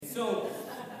so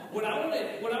what I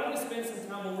want to spend some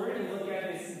time on, we're going to look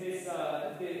at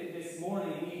this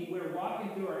morning. We're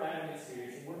walking through our Advent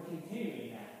series, and we're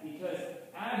continuing that because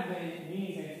Advent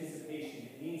means anticipation.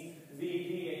 It means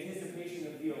the anticipation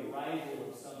of the arrival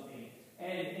of something.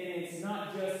 And it's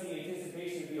not just the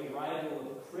anticipation of the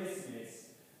arrival of Christmas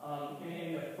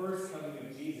and the first coming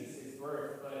of Jesus, his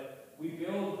birth, but we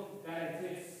build that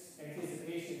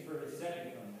anticipation for his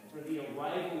second coming, for the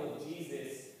arrival of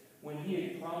Jesus when he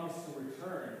had promised to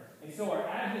return. And so our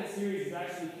Advent series is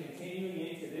actually continuing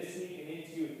into this week and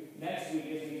into next week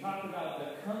as we talk about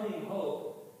the coming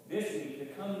hope this week,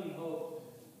 the coming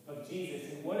hope of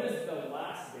Jesus. And what is the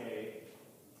last day?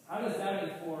 How does that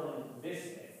inform this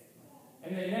day?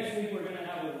 And then next week we're going to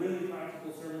have a really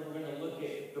practical sermon. We're going to look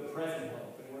at the present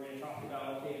hope. And we're going to talk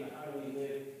about, okay, how do we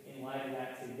live in light of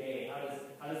that today?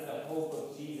 How does the hope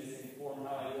of Jesus inform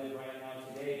how I live right now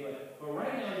today? But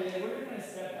right now today, we're going to kind of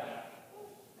step back.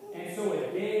 And so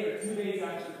a day or 2 days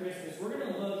after Christmas, we're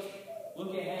going to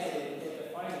look ahead at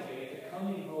the final day, at the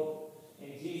coming hope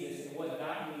in Jesus and what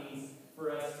that means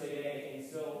for us today. And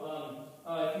so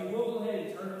if you will, go ahead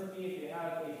and turn with me. If you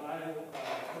have a Bible,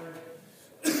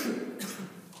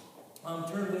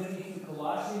 turn with me to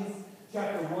Colossians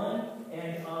chapter 1.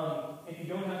 And if you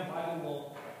don't have a Bible,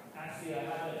 well, actually, I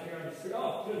have it here on the screen.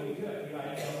 Oh, good, we good. You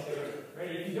guys are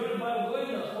ready. If you don't have a Bible, go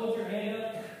ahead and hold your hand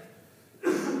up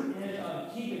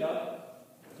and keep it up.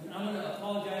 And I'm going to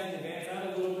apologize in advance. I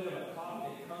have a little bit of a cough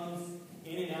that comes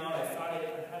in and out. I had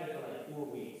it for like 4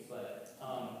 weeks, but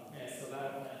so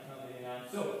that'll kind of come in and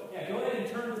out. So, yeah, go ahead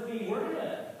and turn with me. We're going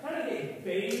to kind of get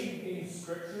bathed in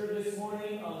Scripture this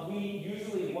morning. We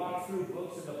usually walk through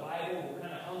books of the Bible. We're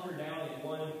kind of hunkered down in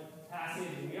one passage,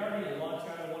 and we are going to launch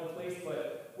out of one place,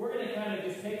 but we're going to kind of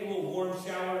just take a little warm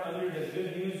shower under the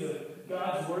good news of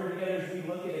God's Word together as we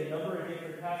look at a number of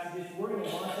different passages. We're going to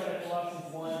launch out of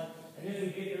Colossians 1, and as we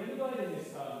get there, let me go ahead and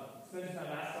just spend some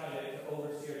time asking God to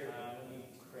oversee our time when we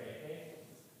pray, okay?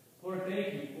 Lord,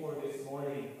 thank you for this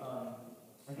morning.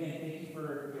 Again, thank you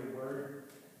for your Word.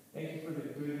 Thank you for the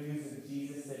good news of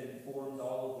Jesus that informs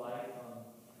all of life.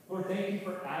 Lord, thank you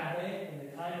for Advent and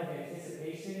the time of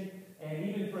anticipation, and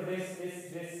even for this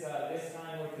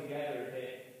time we're together,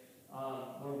 that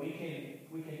where we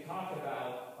can talk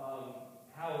about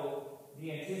how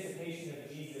the anticipation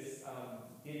of Jesus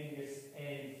didn't just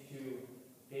end 2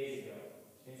 days ago.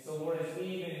 And so, Lord, as we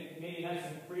even maybe have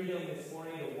some freedom this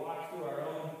morning to walk through our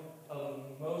own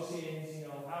emotions,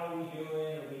 how are we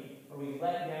doing? Are we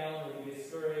let down? Are we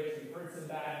discouraged? We've heard some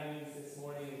bad news this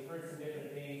morning. We've heard some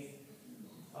different things.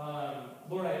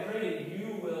 Lord, I pray that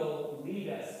you will lead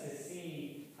us to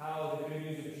see how the good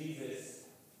news of Jesus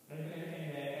and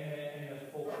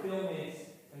the fulfillment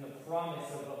and the promise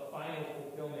of a final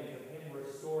fulfillment of him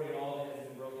restoring all that has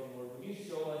been broken, Lord. Would you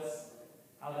show us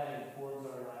how that informs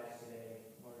our lives today,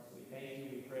 Lord? So we thank you,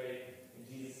 we pray in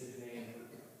Jesus' name.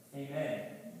 Amen.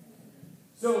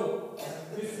 So,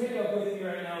 just pick up with me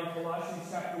right now in Colossians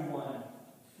chapter 1.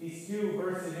 These 2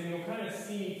 verses, and you'll kind of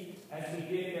see as we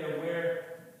get there where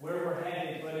we're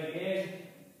headed. But again,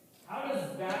 how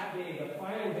does that day, the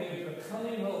final day, the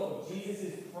coming hope of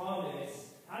Jesus'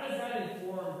 promise, how does that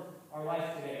inform our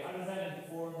life today? How does that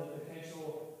inform the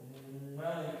potential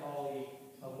melancholy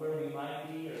of where we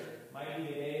might be, or might be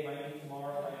today, might be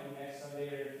tomorrow, might be next Sunday,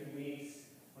 or in a few weeks,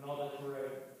 when all the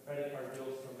credit card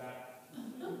bills come back?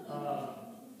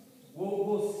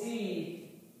 We'll see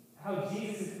how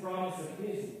Jesus' promise of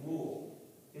his rule,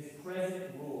 his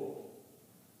present rule,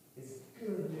 is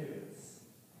good news.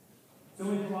 So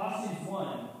in Colossians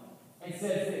 1, it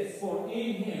says this: for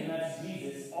in him, that's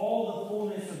Jesus, all the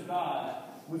fullness of God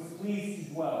was pleased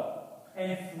to dwell,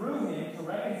 and through him to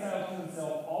reconcile to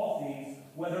himself all things,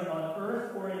 whether on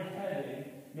earth or in heaven,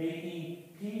 making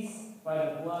peace by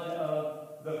the blood of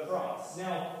the cross.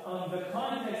 Now, the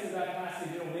context of that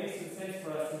passage, it'll make some sense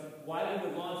for us why we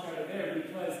would launch out of there,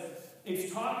 because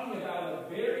it's talking about a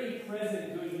very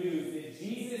present good news that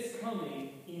Jesus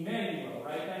coming, Emmanuel,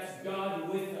 right? That's God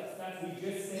with us. That's, we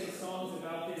just sang songs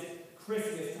about this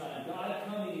Christmas time. God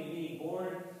coming and being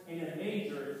born in a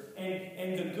manger.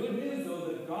 And the good news, though,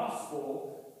 the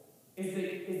gospel, is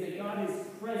that God is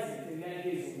present and that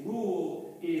his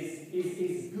rule is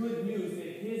good news,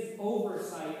 that his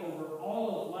oversight over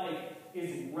all of life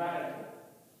is radical.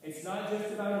 It's not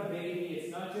just about a baby.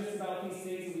 It's not just about these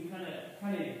things that we kind of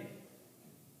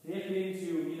dip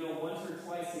into, once or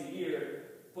twice a year.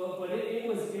 But it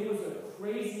was a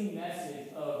crazy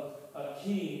message of a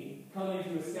king coming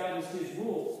to establish his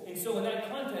rule. And so in that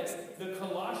context, the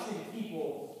Colossian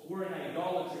people were an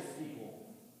idolatrous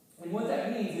people. And what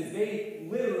that means is they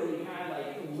literally had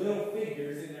like little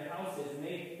figures in their houses, and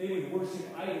they would worship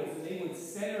idols, and they would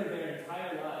center their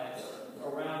entire lives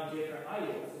around different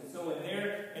idols. And so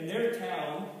in their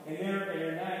town, in their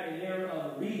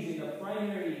region, the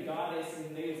primary goddess,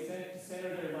 and they would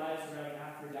center their lives around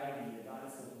Aphrodite, the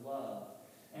goddess of love.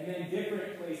 And then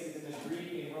different places in the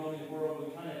Greek and Roman world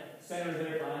would kind of center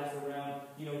their lives around,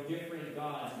 different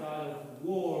gods. God of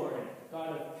war, and God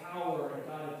of power, and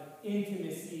God of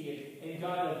intimacy, and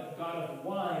God of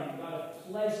wine, God of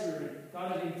pleasure, and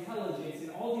God of intelligence,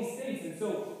 and all these things. And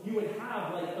so you would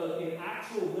have like an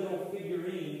actual little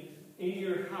figurine in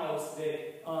your house that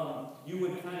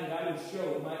that would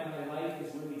show my life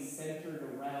is really centered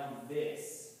around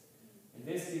this. And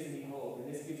this gives me hope,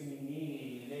 and this gives me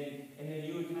meaning, and then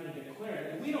you would kind of declare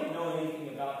it. And we don't know anything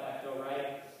about that though,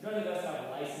 right? None of us have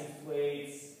license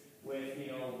plates with,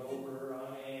 Rover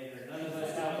on it, or none of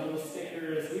us have little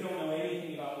stickers. We don't know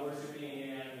anything about worshiping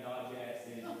inanimate objects.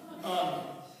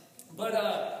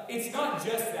 But it's not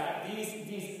just that.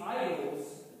 These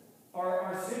idols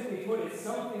are simply put, it's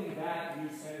something that you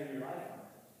center your life on.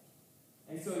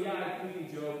 And so, yeah, we can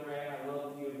joke, right? I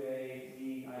love the Obey.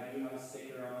 I do have a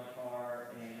sticker on my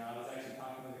car, and I was actually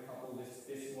talking with a couple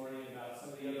this morning about some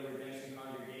of the other redemption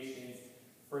congregations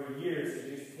for years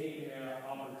have just taken their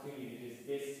opportunity to just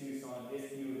diss Tucson,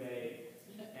 diss the Obey,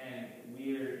 and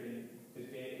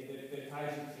the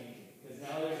tides are changing. Because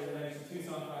now there's a redemption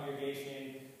Tucson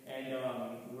congregation, and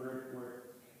we're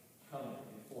coming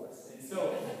in force. And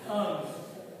so,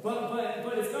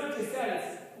 but it's not just that.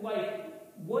 It's like,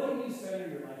 what do you center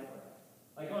your life around?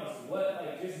 Like, honestly,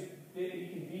 you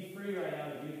can be free right now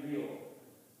to be real.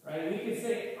 Right? We can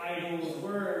say idols,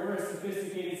 we're a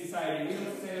sophisticated society, we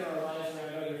don't center our lives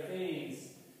around other things.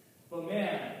 But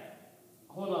man,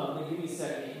 hold on, give me a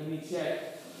second, let me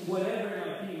check. Whatever it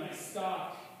might be, my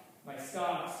stocks, my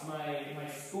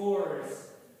scores,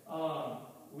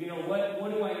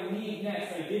 what do I need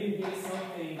next? I didn't get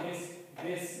something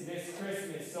this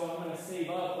Christmas, so I'm going to save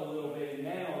up a little bit, and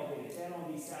then I'll get it, then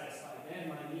I'll be satisfied, then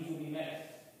my needs will be met.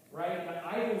 Right? The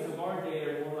idols of our day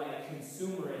are more like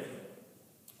consumerism,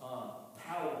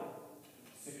 power,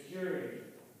 security.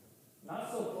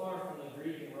 Not so far from the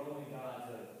Greek and Roman gods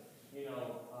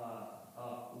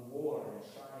of war and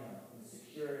triumph and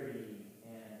security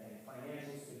and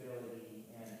financial stability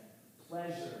and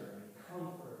pleasure and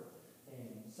comfort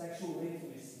and sexual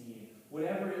intimacy and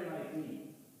whatever it might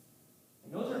be.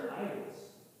 And those are idols.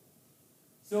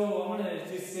 So I'm going to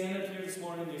just stand up here this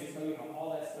morning and just tell you how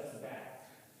all that stuff's bad.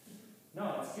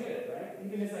 No, it's good, right?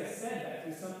 Even as I said that,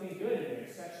 there's something good in there.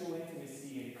 Sexual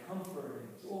intimacy and comfort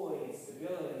and joy and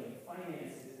stability and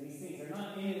finances and these things. They're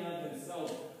not in and of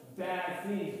themselves bad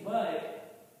things.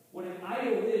 But what an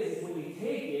idol is when you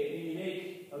take it and you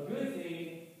make a good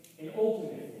thing an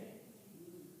ultimate thing.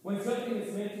 When something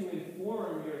that's meant to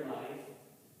inform your life,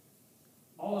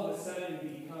 all of a sudden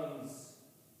becomes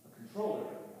a controller of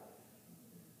your life.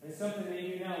 And it's something that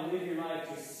you now live your life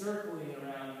just circling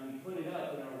around, and we put it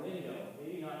up in our window.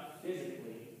 Maybe not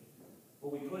physically,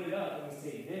 but we put it up and we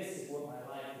say, this is what my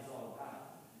life is all about.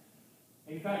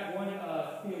 In fact, one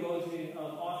theologian,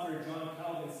 author, John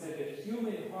Calvin, said that the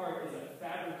human heart is a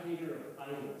fabricator of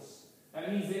idols.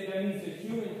 That means the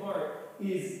human heart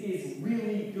is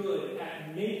really good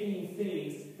at making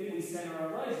things that we center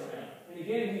our lives around. And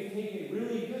again, we've taken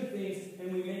really good things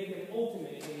and we make them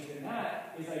ultimate things, and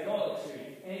that is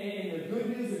idolatry. And the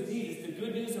good news of Jesus, the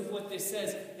good news of what this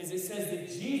says, is it says that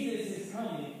Jesus is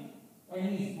coming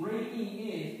and he's breaking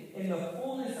in, and the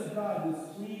fullness of God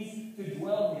was pleased to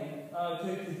dwell in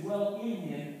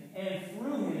him, and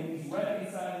through him he's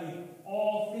reconciling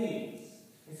all things.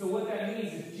 And so what that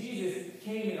means is Jesus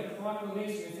came in a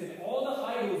proclamation and said, all the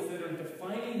idols that are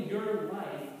defining your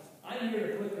life, I'm here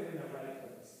to put them in the right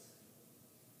place.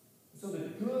 So the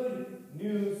good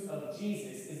news of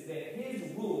Jesus is that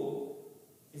his rule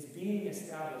is being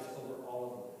established over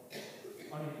all of it.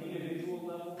 On an individual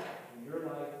level, in your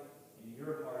life, in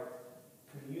your heart,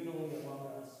 communally among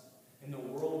us, in the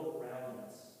world around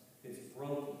us that's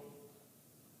broken.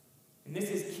 And this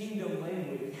is kingdom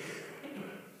language.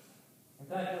 In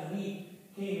fact, when he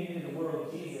came into the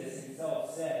world, Jesus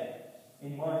himself said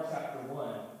in Mark chapter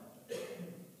 1,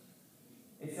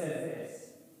 it says this.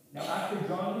 Now, after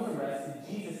John was arrested,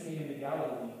 Jesus came into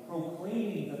Galilee,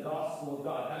 proclaiming the gospel of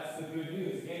God. That's the good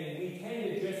news. Again, and we tend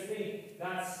to just think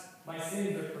that's my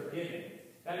sins are forgiven.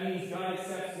 That means God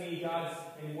accepts me,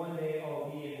 and one day I'll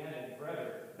be in heaven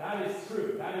forever. That is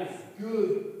true. That is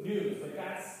good news. But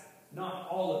that's not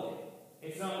all of it.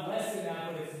 It's not less than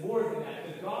that, but it's more than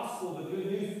that. The gospel, the good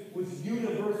news, was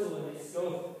universal in its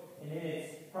scope and in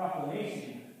its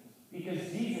proclamation. Because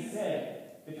Jesus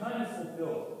said The time is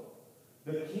fulfilled.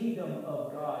 The kingdom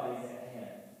of God is at hand.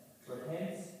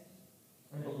 Repent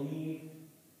and believe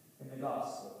in the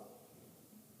gospel.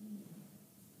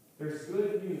 There's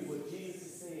good news. What Jesus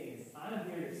is saying is, I'm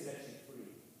here to set you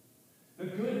free.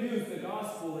 The good news, the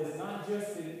gospel, is not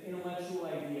just an intellectual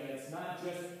idea. It's not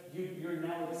just you're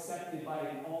now accepted by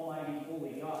an almighty,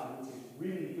 holy God, which is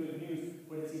really good news,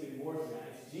 but it's even more than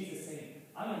that. It's Jesus saying,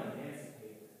 I'm an emancipator.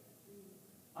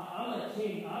 I'm a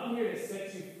king. I'm here to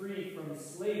set you free from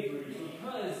slavery,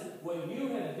 because what you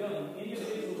have done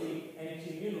individually and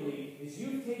communally is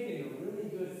you've taken the really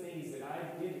good things that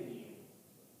I've given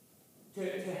you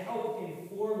to help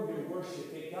inform your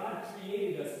worship. That God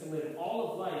created us to live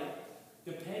all of life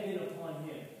dependent upon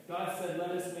Him. God said,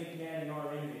 let us make man in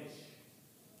our image.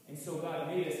 And so God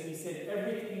made us, and He said,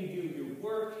 everything you do, your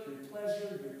work, your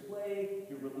pleasure, your play,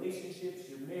 your relationships,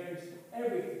 your marriage,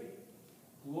 everything,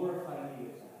 glorify me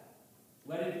with that.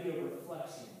 Let it be a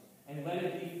reflection, and let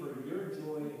it be for your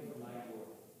joy and for my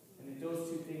glory. And that those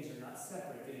two things are not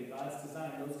separate. That in God's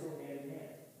design, those go hand in hand.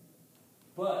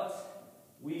 But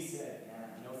we said,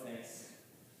 no thanks.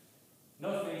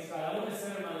 No thanks, God. I want to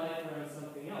center my life around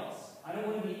something else. I don't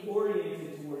want to be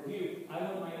oriented toward you. I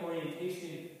want my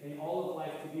orientation in all of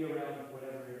life to be around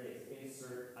whatever it is.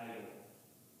 Insert idol.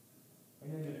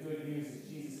 And then the good news is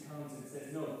Jesus comes and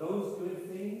says, no, those good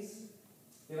things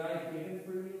that I've given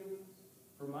for you,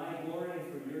 for my glory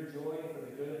and for your joy and for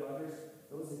the good of others,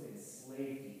 those have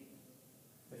enslaved you.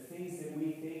 The things that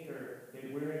we think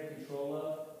that we're in control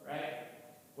of, right?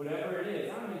 Whatever it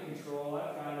is, I'm in control.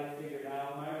 I've got it figured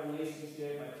out. My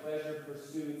relationship, my pleasure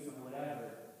pursuits, and whatever.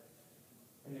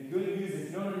 And the good news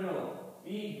is, no.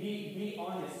 Be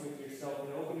honest with yourself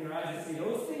and open your eyes and say,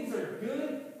 those things are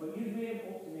good, but you've made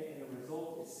them ultimate, and the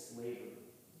result is slavery.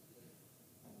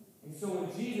 And so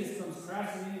when Jesus comes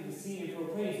crashing into the scene and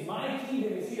proclaims, my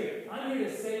kingdom is here, I'm here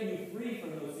to set you free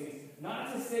from those things.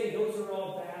 Not to say those are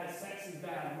all bad, sex is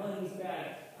bad, money is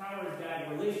bad, power is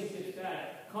bad, relationships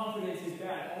bad, confidence is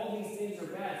bad, all these things are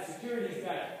bad, security is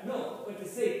bad. No, but to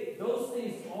say those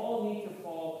things all need to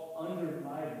fall under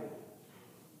my rule,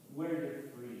 where you're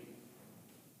free.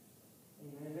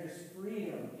 And there's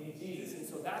freedom in Jesus. And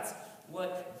so that's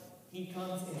what He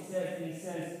comes and says. And He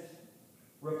says,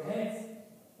 repent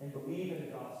and believe in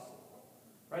the gospel.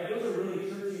 Right? Those are really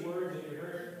churchy words. If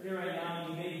you're here right now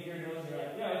and you maybe hear those, you're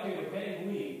like, yeah, okay, repent and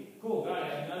believe. Cool, got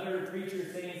it. Another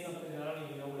preacher saying something that I don't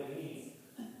even know what it means.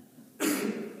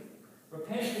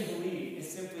 Repent and believe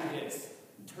is simply this: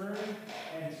 turn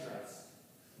and trust.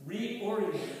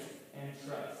 Reorient and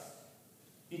trust.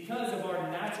 Because of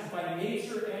our natural, by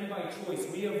nature and by choice,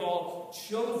 we have all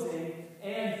chosen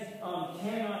and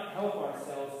cannot help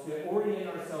ourselves to orient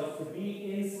ourselves to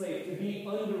be enslaved, to be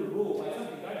under rule by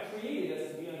something. God created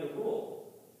us to be under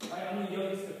rule. Right? I'm the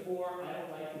youngest of four. I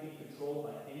don't like to be controlled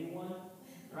by anyone.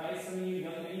 Right? Some of you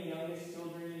any youngest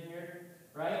children in here,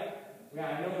 right? Yeah,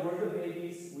 I know we're the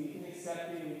babies. We can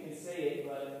accept it. We can say it,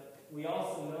 but we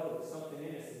also know that something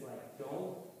in us is like,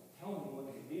 don't tell me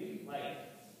what to do. Like,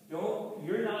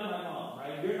 you're not my mom,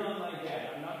 right? You're not my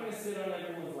dad. I'm not going to sit on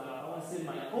everyone's lap. I want to sit in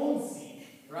my own seat,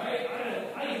 right?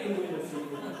 I get the window seat.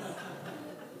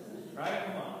 Right?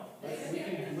 Come on. We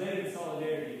can live in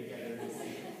solidarity together.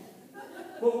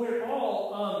 But we're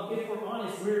all, if we're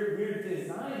honest, we're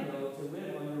designed, though, to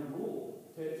live under rule,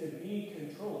 to be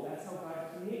controlled. That's how God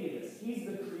created us. He's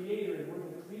the creator and we're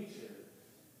the creature.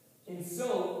 And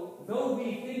so, though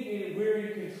we think that we're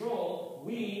in control,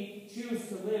 we choose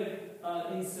to live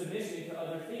in submission to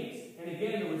other things. And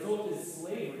again, the result is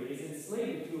slavery, is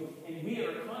enslavement to, and we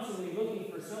are constantly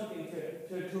looking for something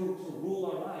to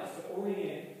rule our lives, to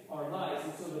orient our lives.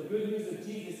 And so the good news of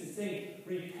Jesus is saying,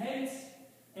 repent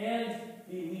and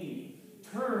believe.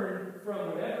 Turn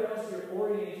from whatever else you're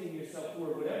orienting yourself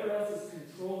toward, whatever else is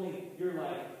controlling your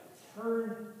life.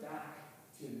 Turn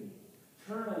back to me.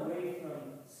 Turn away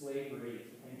from slavery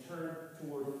and turn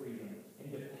toward freedom.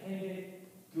 Independent,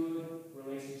 good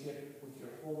relationship with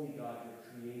your holy God, your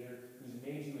Creator, who's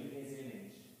made you in His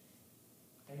image.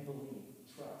 And believe.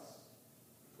 Trust.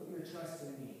 Put your trust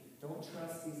in me. Don't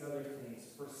trust these other things.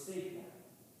 Forsake them.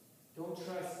 Don't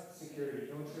trust security.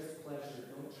 Don't trust pleasure.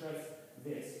 Don't trust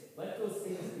this. Let those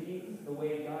things be the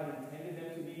way God intended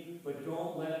them to be, but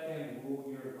don't let them rule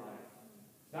your life.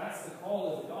 That's the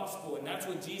call of the gospel, and that's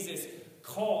what Jesus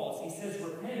calls. He says,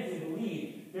 repent and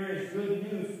believe. There is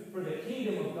good news, for the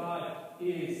kingdom of God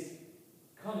is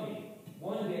coming.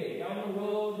 One day, down the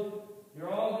road, you're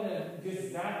all going to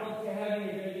just zap up to heaven.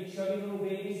 You're going to be chubby little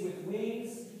babies with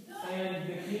wings, and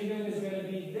the kingdom is going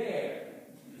to be there.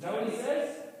 Is that what he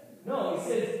says? No, he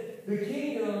says, the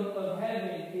kingdom of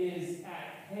heaven is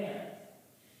at hand.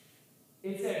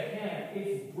 It's at hand.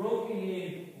 It's broken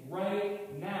in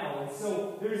right now. And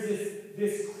so there's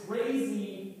this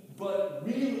crazy but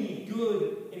really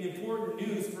good and important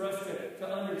news for us to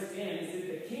understand is that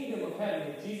the kingdom of heaven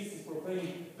that Jesus is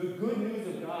proclaiming, the good news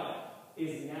of God,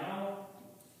 is now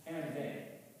and then.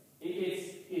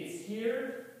 It's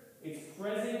here, it's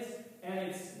present, and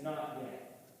it's not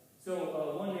yet. So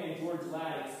one man, George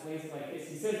Ladd, explains it like this.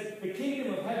 He says, the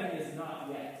kingdom of heaven is not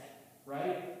yet,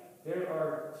 right? There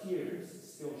are tears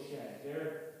still shed.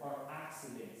 There are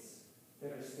accidents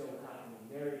that are still happening.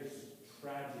 There is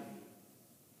tragedy.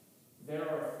 There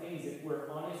are things that we're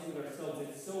honest with ourselves.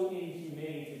 It's so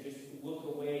inhumane to just look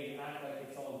away and act like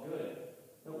it's all good.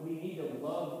 But we need to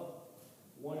love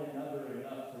one another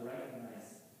enough to recognize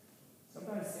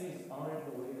sometimes things aren't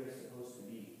the way they're supposed to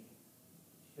be.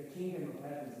 The kingdom of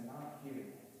heaven is not here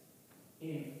yet,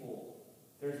 in full.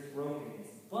 There's brokenness.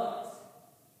 But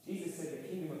Jesus said the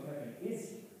kingdom of heaven is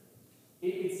here.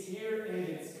 It's here and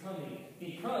it's coming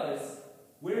because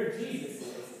where Jesus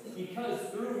is, because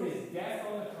through his death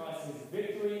on the cross, his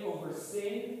victory over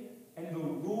sin and the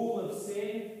rule of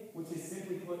sin, which is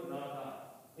simply put not God.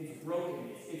 It's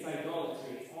brokenness. It's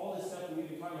idolatry. It's all this stuff that we've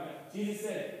been talking about. Jesus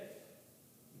said,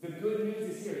 the good news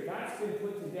is here. That's been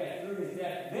put to death through his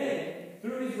death. Then,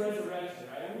 through his resurrection,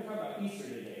 right? We're talking about Easter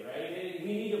today, right?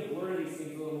 We need to blur these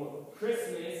things a little more.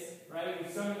 Christmas, right?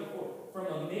 We've sung it before. From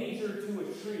a manger to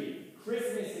a tree.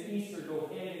 Christmas and Easter go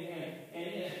hand in hand.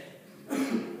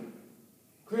 And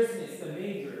Christmas, the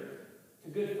manger, to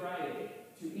Good Friday,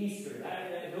 to Easter.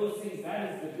 Those things,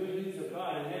 that is the good news of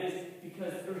God. And that is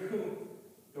because through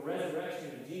the resurrection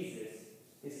of Jesus,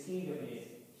 his kingdom is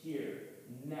here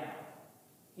now.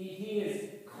 He has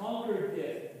conquered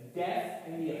death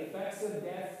and the effects of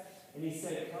death. And he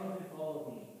said, come and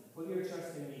follow me. Put your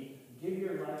trust in me. Give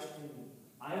your life to me.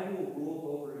 I will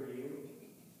rule over you.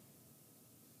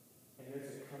 And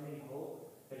there's a coming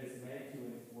hope that is meant to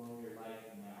inform your life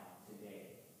now, today.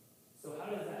 So how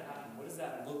does that happen? What does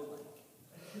that look like?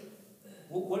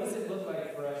 What does it look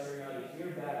like for us right now to hear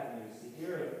bad news, to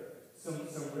hear some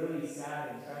really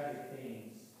sad and tragic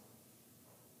things,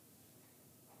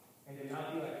 and to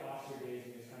not be like posture days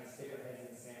and just kind of stick our heads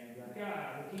in the sand and be like,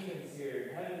 God, the kingdom's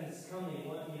here, heaven's coming.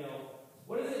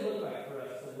 What does it look like for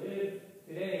us to live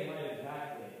today in light of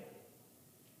that day?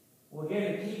 Well,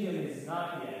 again, the kingdom is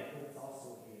not yet, but it's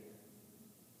also here.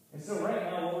 And so right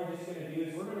now, what we're just going to do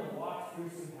is we're going to walk through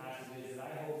some passages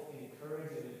that I hope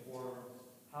encourage and inform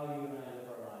how you and I live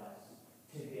our lives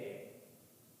today.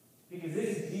 Because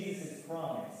this is Jesus'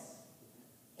 promise,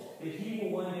 that he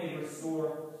will one day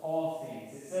restore all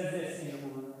things. It says this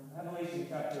in Revelation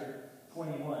chapter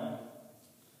 21,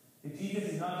 that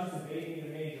Jesus is not just a baby in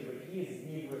the manger, but he is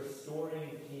the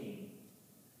restoring king.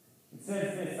 It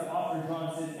says this, the author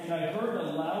John says, and I heard a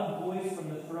loud voice from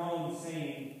the throne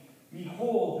saying,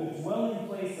 behold, the dwelling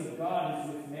place of God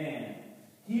is with man.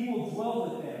 He will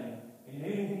dwell with them, and they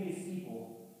will be his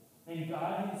people. And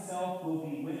God himself will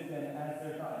be with them as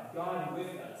their God. God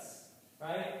with us.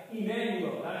 Right?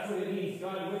 Emmanuel, that's what it means.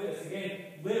 God with us. Again,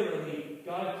 literally,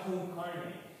 God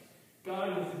co-incarnate.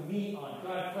 God with meat on,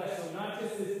 God flesh. So not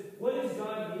just this, what is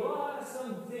God?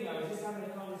 Something. I was just having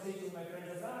a conversation with my friends.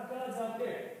 I thought, God's out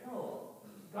there. No.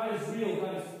 God is real.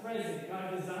 God is present.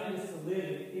 God designed us to live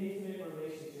in intimate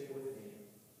relationship with him.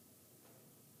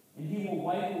 And he will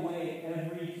wipe away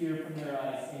every tear from their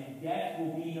eyes, and death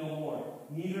will be no more.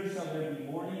 Neither shall there be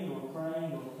mourning, nor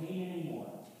crying, nor pain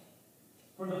anymore.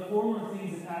 For the former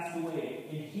things have passed away,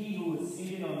 and he who was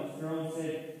seated on the throne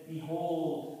said,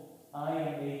 behold, I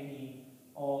am making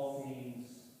all things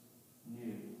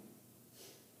new.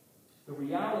 The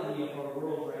reality of our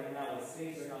world right now is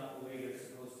things are not the way they're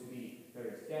supposed to be. There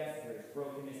is death, there is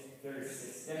brokenness, there is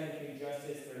systemic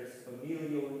injustice, there is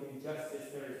familial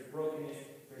injustice, there is brokenness,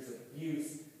 there's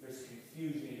abuse, there's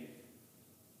confusion,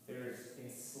 there's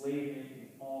enslavement in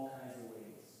all kinds of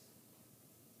ways.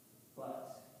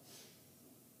 But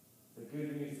the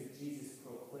good news that Jesus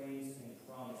proclaims and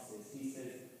promises, he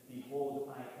says,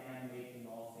 behold, I am making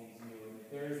all things new. And that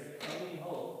there is a coming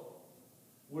hope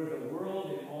where the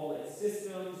world and all its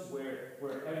systems,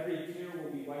 where every tear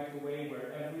will be wiped away,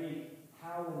 where every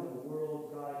how in the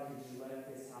world, God, could you let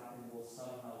this happen, will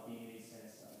somehow be made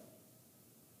sense of.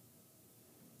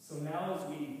 So now as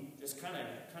we just kind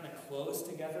of close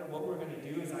together, what we're going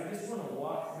to do is I just want to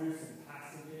walk through some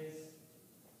passages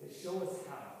that show us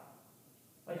how.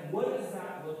 Like, what does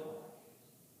that look like?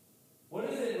 What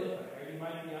does it look like? Right? You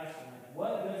might be asking, like,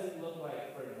 what does it look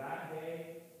like for that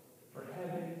day, for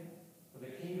heaven, for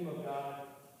the kingdom of God,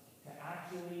 to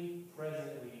actually,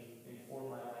 presently inform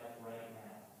my life right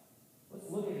now? Let's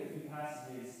look at a few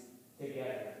passages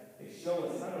together that show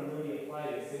us how to really apply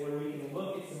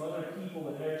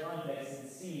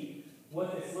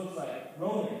looks like.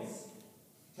 Romans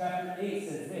chapter 8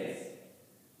 says this: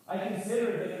 I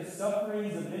consider that the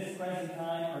sufferings of this present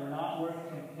time are not worth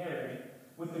comparing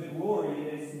with the glory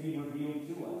that is to be revealed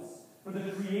to us. For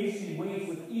the creation waits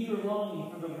with eager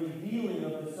longing for the revealing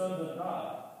of the sons of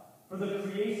God. For the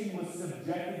creation was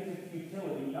subjected to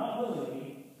futility, not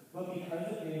willingly, but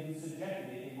because of him who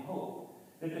subjected it, in hope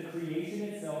that the creation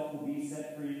itself will be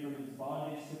set free from its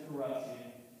bondage to corruption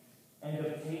and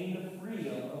obtain the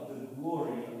freedom of the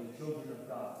glory of the children of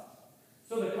God.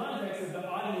 So the context of the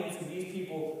audience of these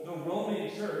people, the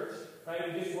Roman church,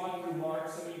 right? We just walked through Mark.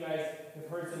 Some of you guys have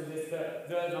heard some of this.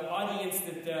 The audience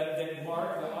that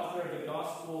Mark, the author of the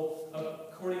Gospel,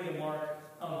 according to Mark,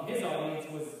 his audience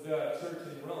was the church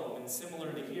in Rome. And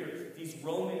similar to here, these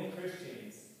Roman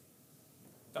Christians.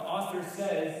 The author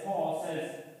says, Paul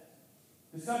says,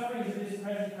 the sufferings of this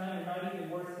present time are not even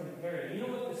worth comparing. You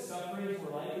know what the sufferings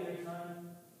were like in their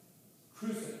time?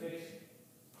 Crucifixion,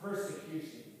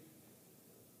 persecution,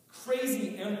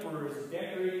 crazy emperors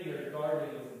decorating their garden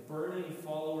with burning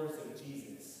followers of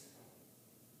Jesus.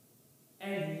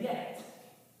 And yet,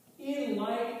 in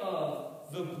light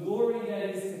of the glory that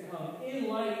is to come, in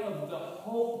light of the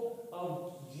hope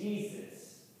of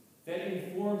Jesus that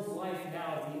informs life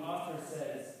now, the author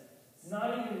says, it's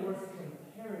not even worth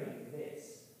comparing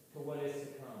this to what is to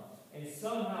come. And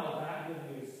somehow that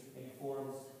good news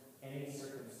informs any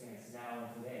circumstance now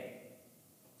and today.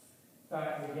 In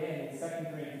fact, again, in 2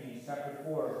 Corinthians chapter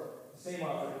 4, the same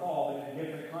author, Paul, but in a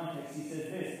different context, he says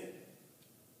this: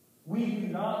 we do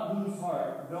not lose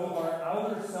heart, though our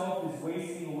outer self is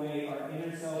wasting away, our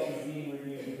inner self is being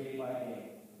renewed day by day.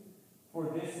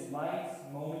 For this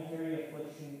light, momentary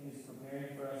affliction is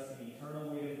preparing for us an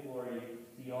eternal weight of glory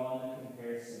beyond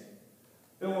comparison.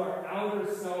 Though our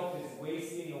outer self is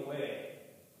wasting away.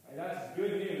 And that's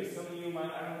good news. Some of you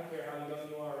might, I don't care how young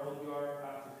you are or old you are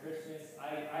after Christmas, I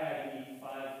had to eat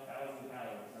 5,000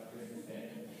 calories on Christmas Day.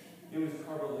 It was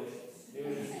carbolicious. It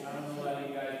was, I don't know about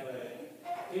you guys, but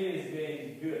it has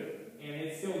been good. And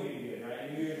it's still being good,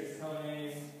 right? New Year's is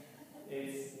coming.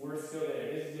 We're still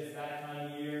there. This is just that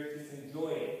time of year. Just enjoy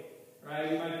it.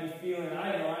 Right? You might be feeling,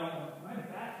 I don't know, my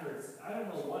back hurts. I don't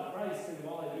know what price because of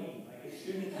all I've eaten. Like, it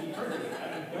shouldn't be hurting. I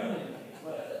haven't done anything,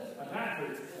 but my back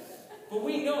hurts. But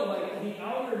we know, like, the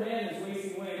outer man is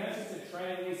wasting away. And that's just a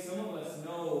tragedy. Some of us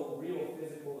know real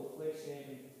physical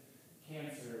affliction,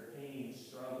 cancer, pain,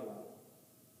 struggle.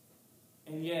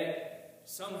 And yet,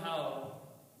 somehow,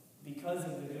 because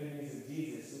of the good news of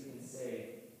Jesus, we can say,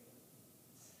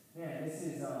 man, this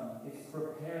is, it's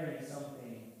preparing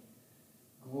something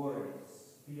glorious,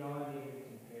 beyond even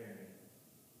comparing.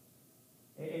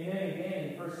 And then again,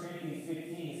 in 1 Corinthians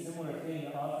 15, a similar thing,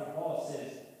 the author Paul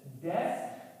says, death,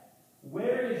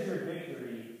 where is your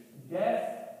victory? Death,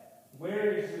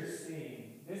 where is your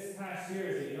sting? This past year,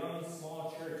 as a young,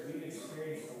 small church, we've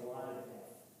experienced a lot of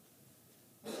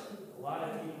death. A lot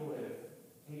of people have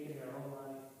taken their own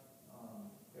life.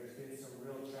 There's been some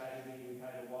real tragedy we've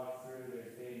had to walk through.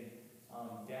 There's been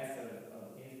death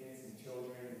of infants and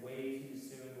children way too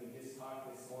soon. We just talked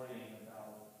this morning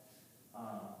about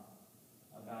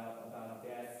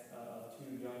death of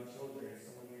two young children.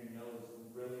 Someone here knows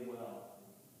really well,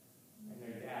 and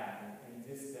their dad, and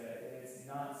just and it's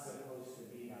not supposed to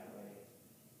be that way.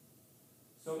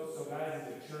 So guys,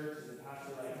 as a church, as a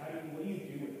pastor, like, what do you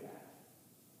do with that?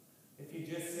 If you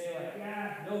just say, like,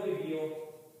 yeah, no big deal.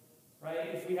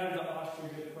 Right? If we have the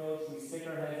ostrich approach, we stick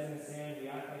our heads in the sand, we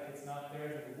act like it's not there,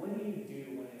 then what do you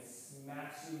do when it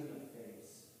smacks you in the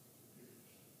face?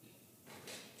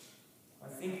 I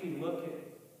think we look at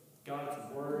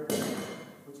God's Word,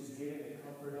 which is given to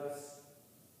comfort us,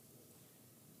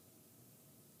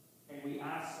 and we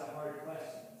ask the hard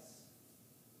questions.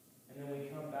 And then we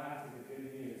come back to the good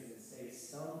news and say,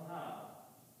 somehow,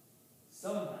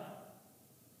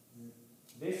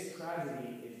 this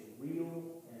tragedy is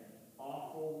real and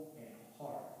awful and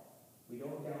hard. We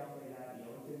don't downplay that. We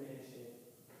don't diminish it.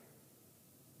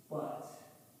 But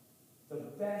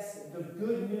the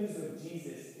good news of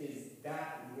Jesus is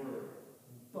that word.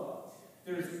 But.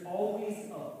 There's always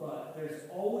a but. There's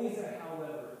always a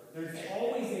however. There's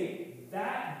always a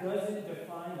that doesn't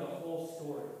define the whole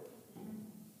story.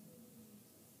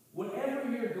 Whatever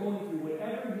you're going through,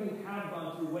 whatever you have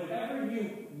gone through, whatever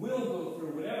you will go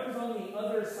through, whatever's on the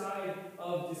other side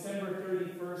of December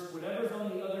 31st, whatever's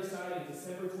on the other side of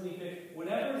December 25th,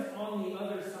 whatever's on the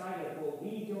other side of what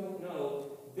we don't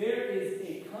know, there is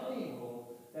a coming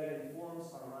hope that informs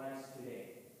our lives today.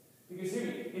 Because hear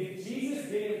me, if Jesus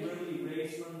didn't really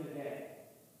raise from the dead,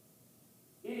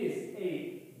 it is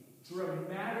a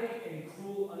dramatic and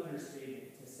cruel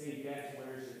understatement to say, death,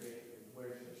 where's your victory?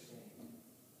 Where's your sting?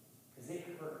 Because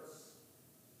it hurts.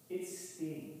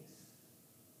 stings.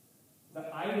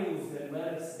 The idols that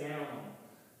let us down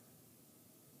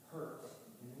hurt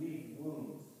and leave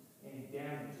wounds and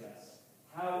damage us.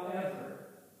 However,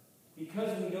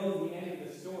 because we know the end of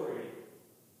the story,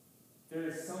 there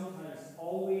is sometimes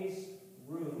always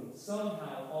room,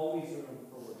 somehow always room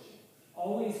for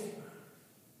worship.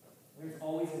 There's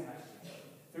always an action.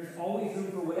 There's always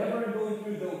room for whatever I'm going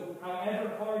through, though,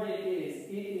 however hard it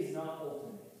is not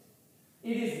ultimate.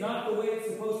 It is not the way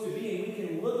it's supposed to be, and we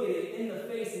can look at it in the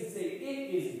face and say,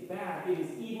 it is bad, it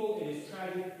is evil, it is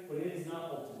tragic, but it is not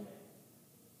ultimate.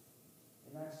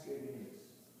 And that's good news.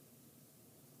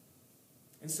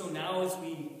 And so now as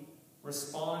we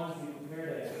respond, we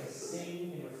prepare to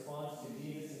sing in response to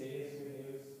Jesus and His good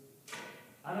news,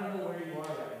 I don't know where you are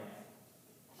right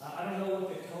now. I don't know what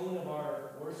the tone of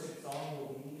our worship song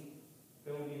will be.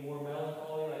 If it will be more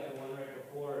melancholy like the one right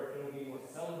before, or if it will be more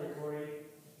celebratory,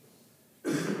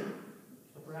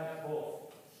 or perhaps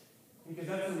both. Because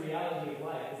that's the reality of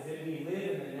life, is that we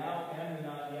live in the now and the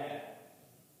not yet.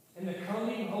 And the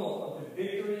coming hope of the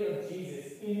victory of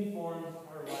Jesus informs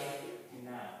our life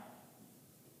now.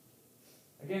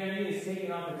 Again, I need to take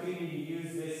an opportunity to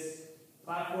use this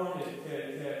platform to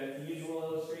use a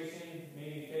little illustration.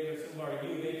 Maybe favor some of our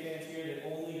U of A fans here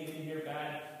that only get to hear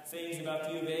bad things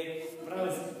about U of A. But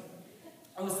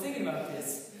I was thinking about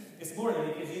this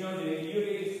morning because, you know, the U of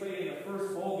A just played in the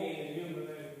first bowl game in the New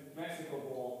Mexico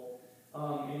Bowl.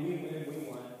 And we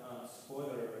won.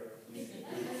 Spoiler alert. We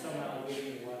somehow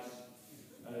waiting to watch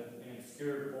an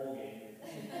obscure bowl game.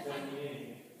 It doesn't mean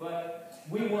anything. But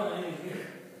we won.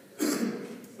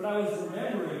 But I was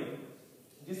remembering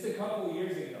just a couple of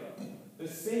years ago, the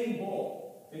same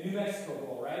bowl, the New Mexico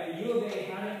Bowl, right? The U of A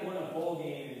hadn't won a bowl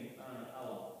game in, I don't know how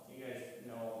long. You guys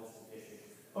know all the statistics.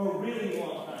 A really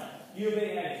long time. U of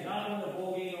A had not won a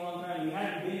bowl game in a long time. We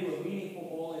hadn't been to a meaningful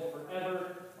bowl in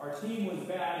forever. Our team was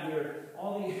bad. We were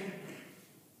all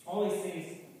these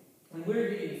things, and we were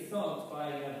getting thumped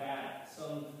by Nevada,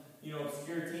 some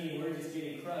obscure team. We were just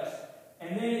getting crushed.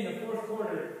 And then in the fourth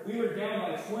quarter, we were down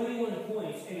by 21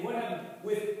 points. And what happened?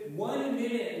 With 1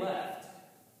 minute left,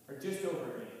 or just over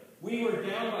a minute, we were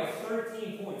down by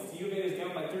 13 points. The U of A was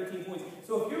down by 13 points.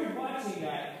 So if you're watching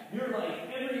that, you're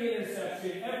like, every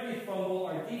interception, every fumble,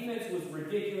 our defense was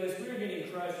ridiculous. We were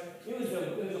getting crushed. It was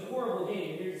a horrible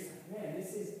game. And you're just like, man,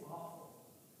 this is awful.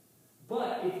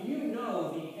 But if you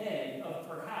know the end of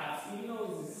perhaps, even though it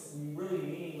was this really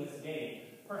meaningless game,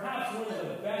 perhaps one of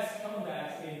the best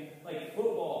comebacks in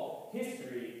football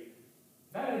history,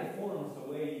 that informs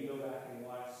the way you go back and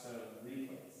watch some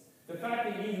replays. The fact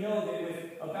that you know that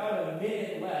with about a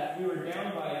minute left, we were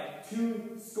down by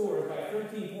 2 scores, by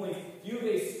 13 points. U of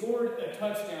A scored a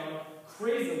touchdown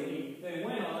crazily, then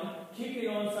went on, kicked an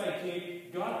onside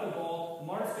kick, got the ball,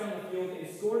 marched down the field,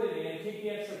 and scored it in, kicked the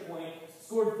extra point,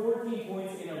 scored 14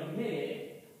 points in a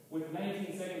minute with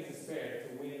 19 seconds to spare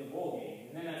to win the bowl game.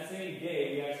 And then that same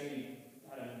day, we actually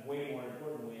had a way more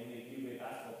important win. The U of A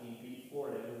basketball team beat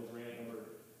Florida, who was ranked number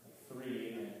 3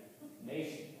 in the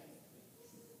nation.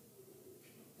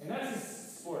 And that's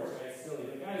just sports, right? Silly.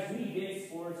 But guys, we get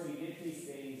sports, we get these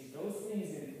things. Those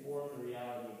things inform the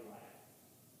reality of life.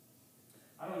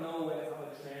 I don't know how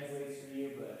it translates for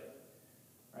you, but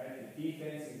right, the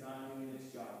defense is not doing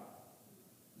its job.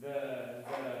 The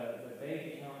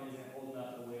bank account isn't holding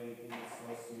up the way we think it's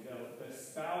supposed to. The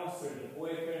spouse or the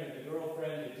boyfriend or the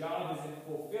girlfriend, the job isn't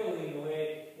fulfilling the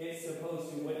way it's supposed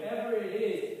to. Whatever it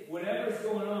is, whatever's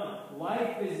going on,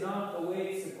 life is not the way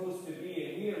it's supposed to be.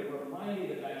 And we are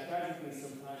reminded of that tragically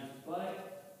sometimes,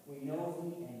 but we know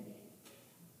the ending.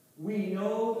 We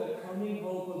know the coming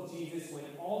hope of Jesus when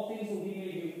all things will be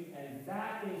made new, and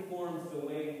that informs the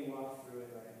way we walk through it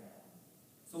right now.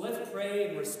 So let's pray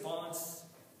in response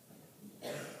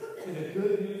to the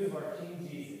good news of our King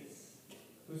Jesus,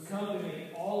 who's come to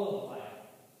make all of life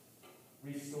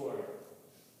restored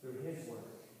through His work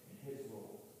and His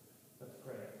rule. Let's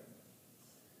pray.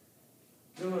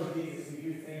 Dear Lord Jesus, we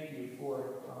do thank you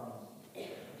for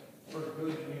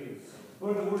good news.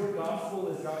 Lord, the word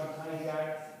gospel has gotten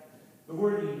hijacked. The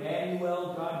word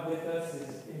Emmanuel, God with us,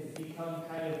 has become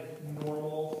kind of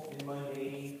normal and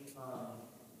mundane.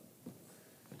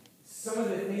 Some of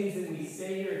the things that we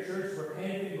say here at church,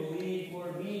 repent and believe,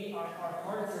 Lord, our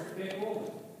hearts are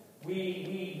fickle.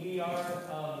 We are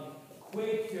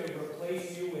quick to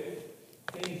replace you with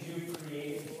things you've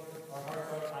created, Lord. Our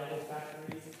hearts are idol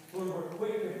factories. Lord, we're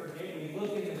quick to